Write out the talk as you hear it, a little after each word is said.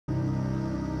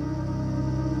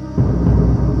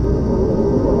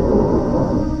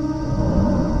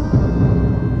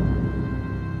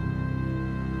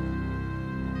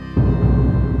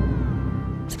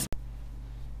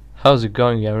How's it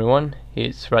going, everyone?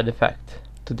 It's Red Effect.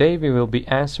 Today we will be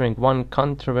answering one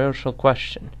controversial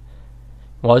question.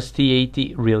 Was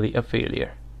T-80 really a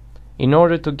failure? In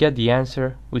order to get the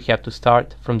answer, we have to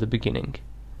start from the beginning.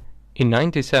 In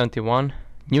 1971,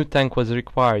 new tank was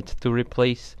required to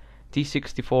replace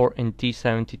T-64 and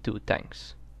T-72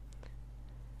 tanks.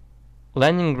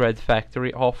 Leningrad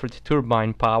factory offered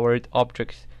turbine-powered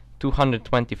Object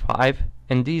 225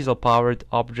 and diesel-powered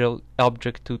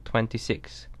Object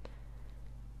 226.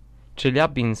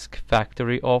 Chelyabinsk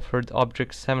factory offered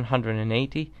Object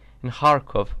 780 and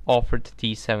Kharkov offered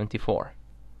T-74.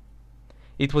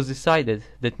 It was decided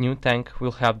that new tank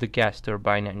will have the gas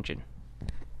turbine engine.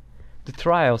 The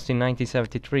trials in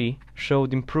 1973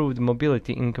 showed improved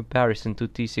mobility in comparison to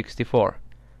T-64,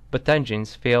 but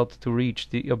engines failed to reach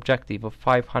the objective of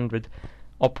 500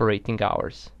 operating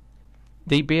hours.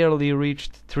 They barely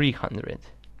reached 300.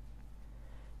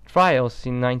 Trials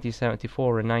in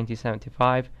 1974 and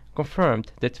 1975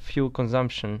 confirmed that fuel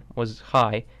consumption was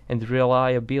high and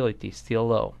reliability still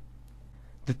low.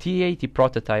 The T-80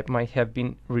 prototype might have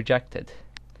been rejected,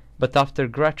 but after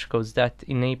Grechko's death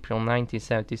in April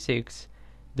 1976,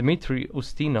 Dmitry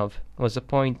Ustinov was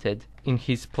appointed in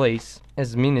his place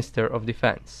as Minister of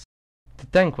Defense. The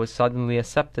tank was suddenly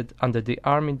accepted under the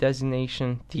Army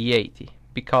designation T-80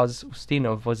 because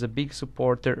Ustinov was a big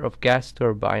supporter of gas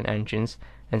turbine engines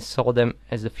and saw them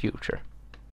as the future.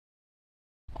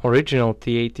 Original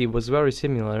T-80 was very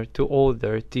similar to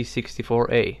older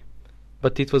T-64A,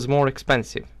 but it was more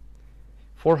expensive,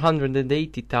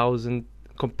 480,000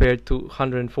 compared to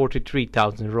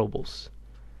 143,000 rubles.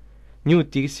 New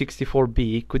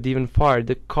T-64B could even fire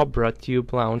the Cobra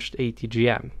tube-launched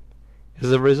ATGM.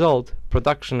 As a result,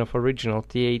 production of original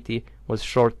T-80 was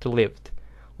short-lived.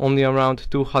 Only around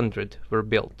 200 were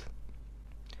built.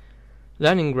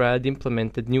 Leningrad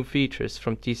implemented new features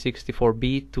from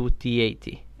T-64B to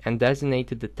T-80 and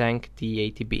designated the tank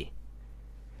T-80B.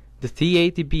 The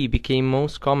T-80B became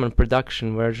most common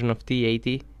production version of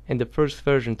T-80 and the first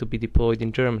version to be deployed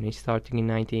in Germany starting in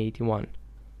 1981.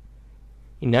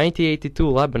 In 1982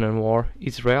 Lebanon War,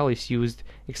 Israelis used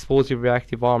explosive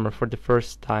reactive armor for the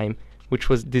first time, which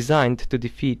was designed to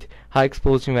defeat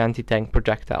high-explosive anti-tank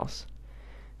projectiles.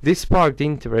 This sparked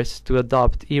interest to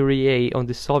adopt ERA on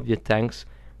the Soviet tanks,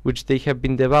 which they have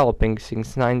been developing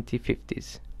since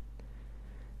 1950s.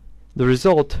 The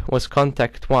result was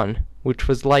Contact 1, which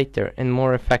was lighter and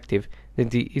more effective than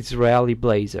the Israeli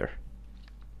Blazer.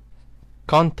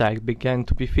 Contact began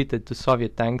to be fitted to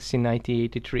Soviet tanks in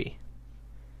 1983.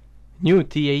 New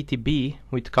T-80B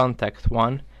with Contact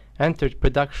 1 entered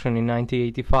production in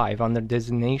 1985 under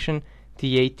designation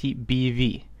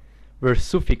T-80BV, where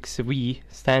suffix V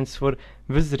stands for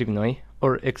Vzrivnoy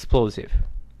or explosive.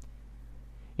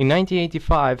 In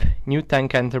 1985, new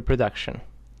tank entered production,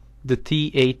 the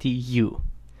T-80U.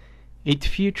 It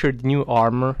featured new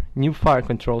armor, new fire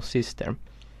control system.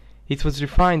 It was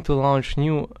refined to launch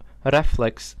new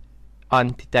reflex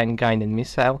anti-tank guided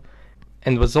missile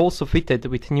and was also fitted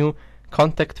with new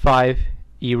Contact 5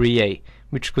 ERA,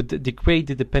 which could degrade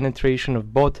the penetration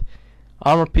of both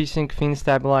armor-piercing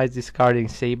fin-stabilized discarding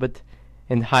sabot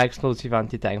and high-explosive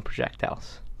anti-tank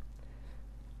projectiles.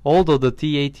 Although the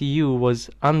T-80U was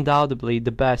undoubtedly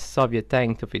the best Soviet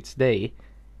tank of its day,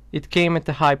 it came at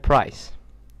a high price.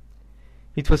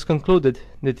 It was concluded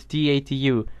that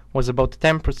T-80U was about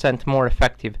 10% more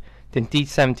effective than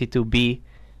T-72B,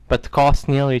 but cost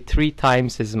nearly 3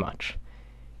 times as much,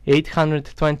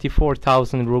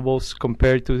 824,000 rubles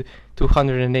compared to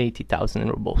 280,000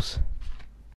 rubles.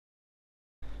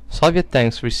 Soviet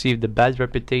tanks received a bad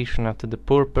reputation after the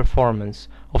poor performance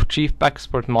of cheap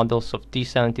export models of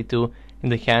T-72 in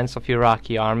the hands of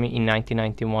Iraqi army in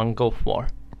 1991 Gulf War.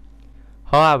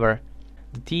 However,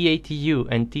 the T-80U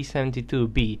and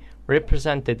T-72B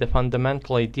represented a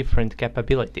fundamentally different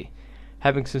capability,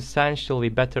 having substantially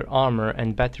better armor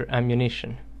and better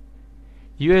ammunition.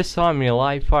 U.S. Army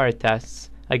live fire tests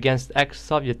against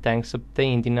ex-Soviet tanks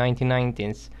obtained in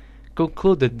 1990s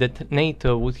concluded that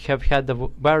NATO would have had a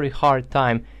very hard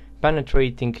time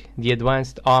penetrating the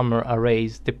advanced armor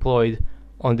arrays deployed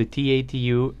on the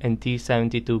T-80U and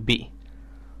T-72B.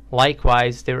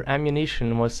 Likewise, their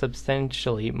ammunition was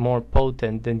substantially more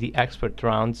potent than the export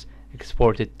rounds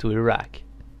exported to Iraq.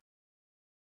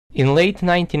 In late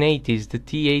 1980s, the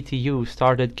T-80U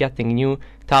started getting new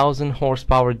 1000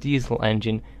 horsepower diesel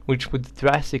engine, which would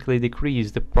drastically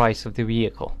decrease the price of the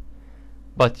vehicle.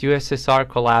 But U.S.S.R.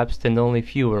 collapsed and only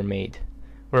few were made,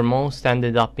 where most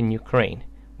ended up in Ukraine,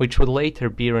 which would later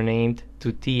be renamed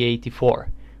to T-84,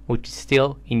 which is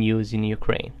still in use in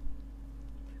Ukraine.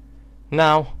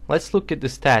 Now, let's look at the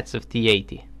stats of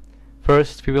T-80.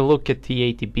 First we will look at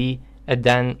T-80B and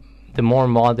then the more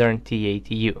modern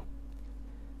T-80U.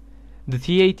 The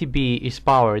T-80B is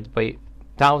powered by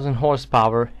 1000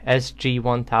 horsepower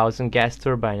SG-1000 gas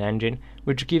turbine engine,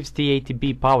 which gives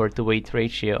T-80B power to weight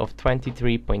ratio of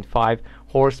 23.5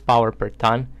 horsepower per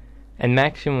ton and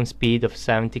maximum speed of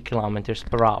 70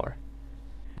 km per hour.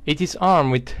 It is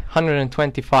armed with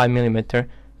 125mm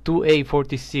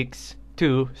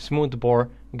 2A46-2 smoothbore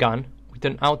gun with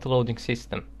an autoloading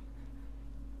system.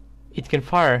 It can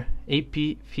fire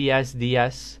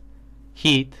APVSDS,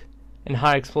 heat, and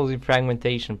high explosive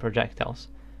fragmentation projectiles,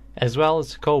 as well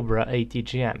as Cobra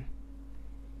ATGM.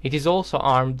 It is also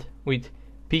armed with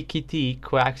PKT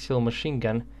coaxial machine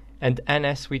gun and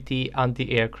NSVT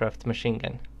anti-aircraft machine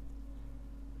gun.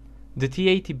 The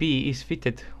T-80B is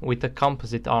fitted with a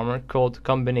composite armor called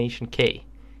Combination K,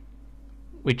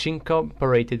 which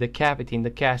incorporated a cavity in the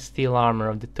cast steel armor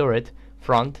of the turret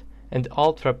front and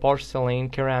ultra porcelain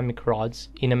ceramic rods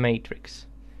in a matrix.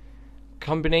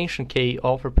 Combination K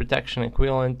offers protection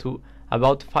equivalent to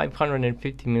about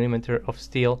 550mm of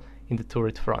steel in the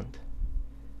turret front.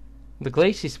 The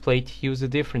glacis plate uses a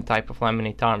different type of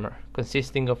laminate armor,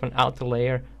 consisting of an outer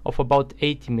layer of about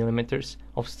 80mm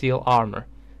of steel armor,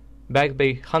 backed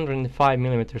by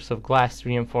 105mm of glass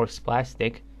reinforced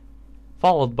plastic,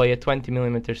 followed by a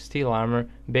 20mm steel armor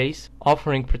base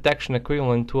offering protection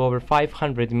equivalent to over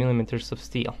 500mm of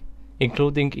steel,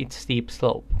 including its steep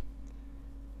slope.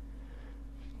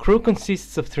 Crew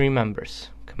consists of 3 members: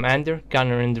 commander,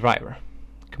 gunner, and driver.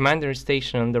 Commander is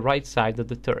stationed on the right side of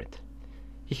the turret.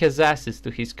 He has access to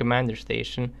his commander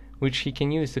station, which he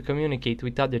can use to communicate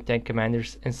with other tank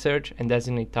commanders and search and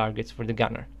designate targets for the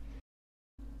gunner.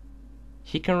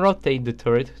 He can rotate the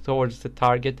turret towards the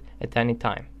target at any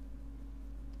time.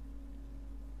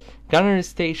 Gunner is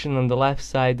stationed on the left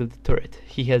side of the turret.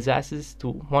 He has access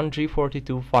to one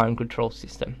G42 fire control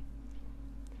system.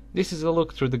 This is a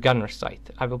look through the gunner sight.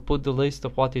 I will put the list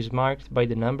of what is marked by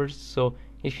the numbers, so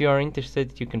if you are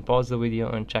interested you can pause the video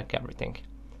and check everything.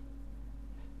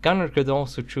 Gunner could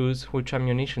also choose which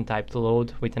ammunition type to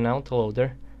load with an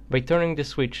autoloader by turning the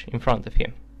switch in front of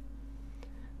him.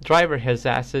 Driver has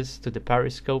access to the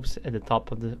periscopes at the top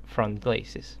of the front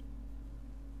glacis.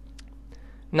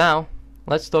 Now,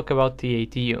 let's talk about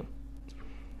T-80U.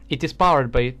 It is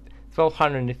powered by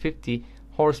 1250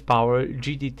 horsepower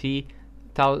GDT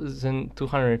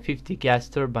 1250 gas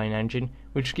turbine engine,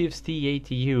 which gives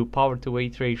T-80U power to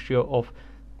weight ratio of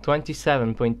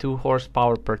 27.2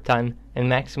 horsepower per ton and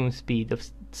maximum speed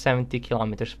of 70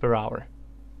 km per hour.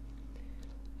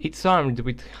 It's armed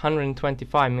with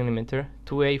 125mm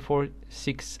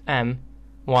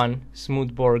 2A46M1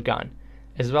 smoothbore gun,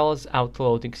 as well as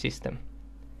autoloading system.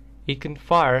 It can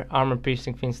fire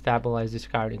armor-piercing fin stabilized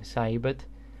discarding Saibot,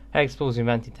 high-explosive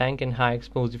anti-tank and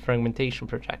high-explosive fragmentation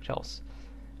projectiles,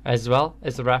 as well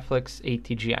as the reflex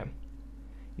ATGM.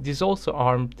 It is also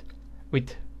armed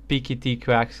with PKT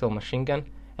coaxial machine gun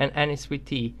and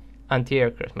NSVT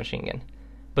anti-aircraft machine gun,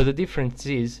 but the difference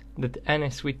is that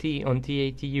NSVT on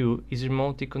T-80U is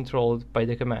remotely controlled by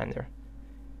the commander.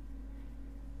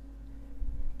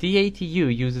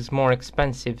 T-80U uses more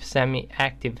expensive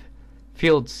semi-active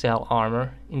field cell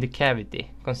armor in the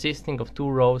cavity, consisting of 2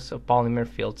 rows of polymer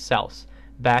field cells,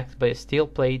 backed by a steel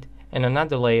plate and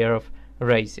another layer of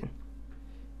resin.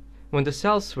 When the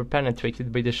cells were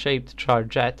penetrated by the shaped charge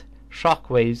jet, shock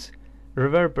waves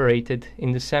reverberated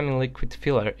in the semi-liquid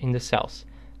filler in the cells,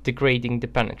 degrading the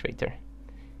penetrator.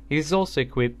 It is also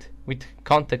equipped with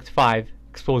Contact 5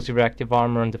 explosive reactive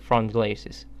armor on the front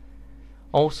glacis,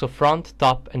 also front,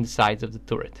 top and the sides of the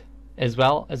turret, as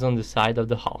well as on the side of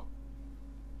the hull.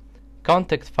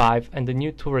 Contact 5 and the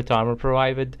new turret armor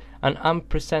provided an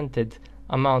unprecedented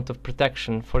amount of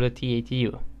protection for the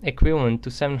T-80U, equivalent to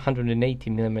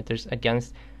 780mm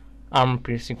against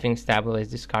armor-piercing fin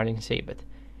stabilized discarding Saibot,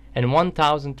 and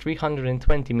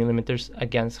 1320mm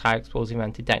against high-explosive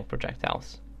anti-tank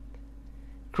projectiles.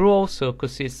 Crew also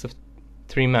consists of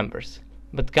 3 members,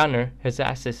 but gunner has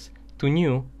access to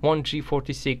new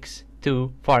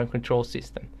 1G46-2 fire control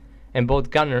system, and both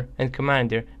gunner and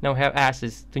commander now have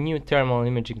access to new thermal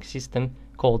imaging system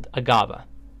called Agava.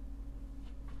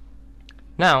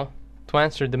 Now, to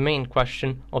answer the main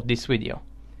question of this video.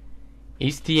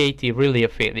 Is T-80 really a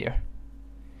failure?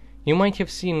 You might have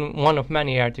seen one of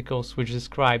many articles which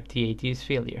describe T-80's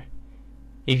failure.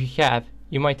 If you have,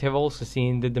 you might have also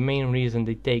seen that the main reason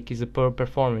they take is a poor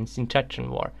performance in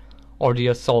Chechen War, or the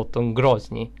assault on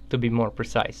Grozny to be more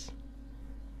precise.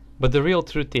 But the real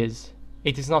truth is,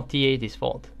 it is not T-80's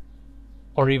fault,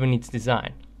 or even its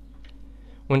design.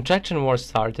 When Chechen War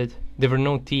started, there were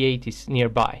no T-80s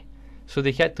nearby, so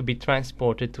they had to be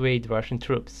transported to aid Russian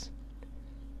troops.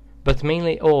 But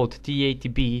mainly old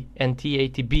T-80B and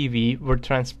T-80BV were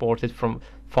transported from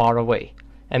far away,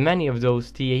 and many of those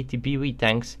T-80BV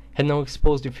tanks had no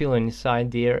explosive fuel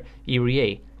inside their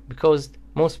area, because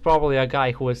most probably a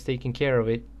guy who was taking care of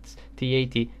it,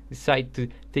 T-80, decided to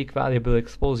take valuable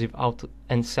explosive out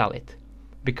and sell it.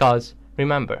 Because,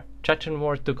 remember, Chechen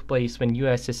War took place when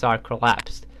U.S.S.R.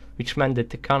 collapsed, which meant that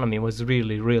the economy was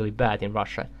really bad in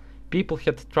Russia. People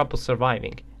had trouble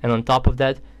surviving, and on top of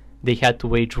that, they had to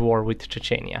wage war with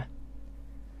Chechnya.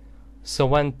 So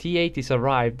when T-80s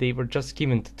arrived, they were just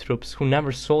given to troops who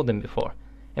never saw them before,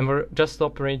 and were just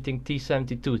operating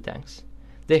T-72 tanks.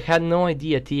 They had no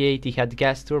idea T-80 had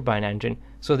gas turbine engine,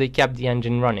 so they kept the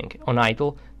engine running, on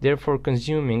idle, therefore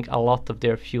consuming a lot of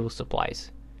their fuel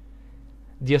supplies.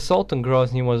 The assault on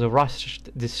Grozny was a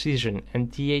rushed decision,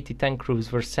 and T-80 tank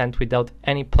crews were sent without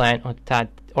any plan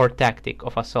or tactic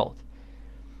of assault,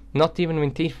 not even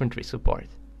with infantry support.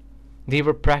 They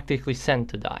were practically sent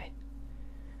to die.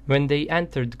 When they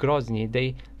entered Grozny,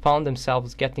 they found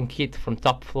themselves getting hit from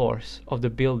top floors of the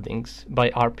buildings by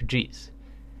RPGs.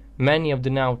 Many of the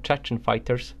now Chechen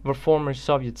fighters were former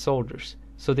Soviet soldiers,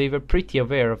 so they were pretty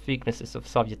aware of weaknesses of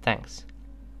Soviet tanks.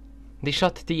 They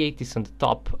shot T-80s on the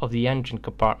top of the engine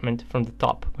compartment from the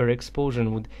top, where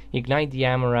explosion would ignite the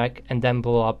ammo rack and then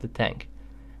blow up the tank.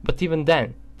 But even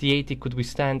then, T-80 could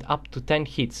withstand up to 10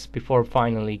 hits before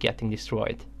finally getting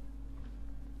destroyed.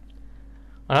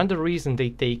 Another reason they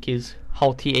take is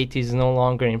how T-80 is no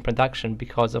longer in production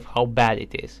because of how bad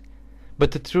it is.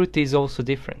 But the truth is also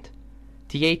different.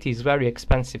 T-80 is a very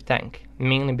expensive tank,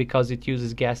 mainly because it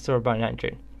uses gas turbine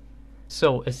engine.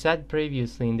 So, as said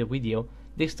previously in the video,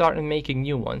 they started making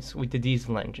new ones with the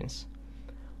diesel engines.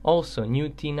 Also, new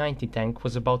T-90 tank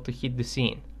was about to hit the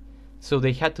scene, so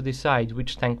they had to decide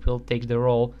which tank will take the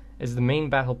role as the main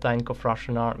battle tank of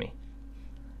Russian army.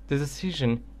 The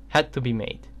decision had to be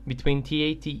made between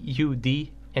T-80UD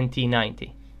and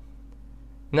T-90.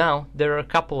 Now, there are a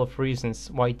couple of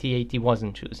reasons why T-80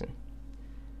 wasn't chosen.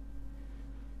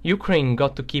 Ukraine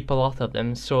got to keep a lot of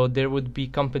them, so there would be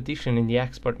competition in the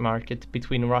export market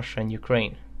between Russia and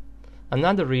Ukraine.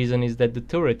 Another reason is that the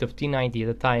turret of T-90 at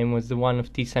the time was the one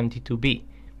of T-72B,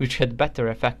 which had better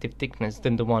effective thickness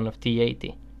than the one of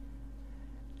T-80.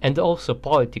 And also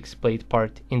politics played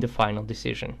part in the final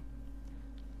decision.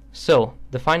 So,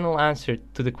 the final answer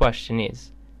to the question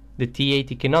is, the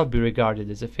T-80 cannot be regarded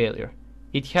as a failure.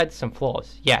 It had some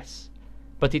flaws, yes,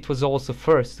 but it was also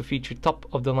first to feature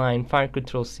top-of-the-line fire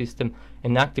control system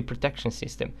and active protection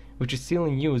system, which is still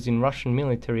in use in Russian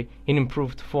military in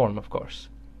improved form, of course.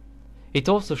 It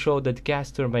also showed that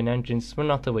gas turbine engines were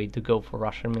not the way to go for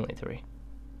Russian military.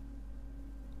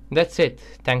 That's it,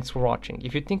 thanks for watching.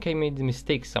 If you think I made a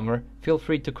mistake somewhere, feel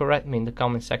free to correct me in the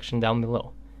comment section down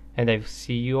below. And I will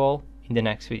see you all in the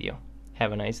next video.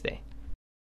 Have a nice day.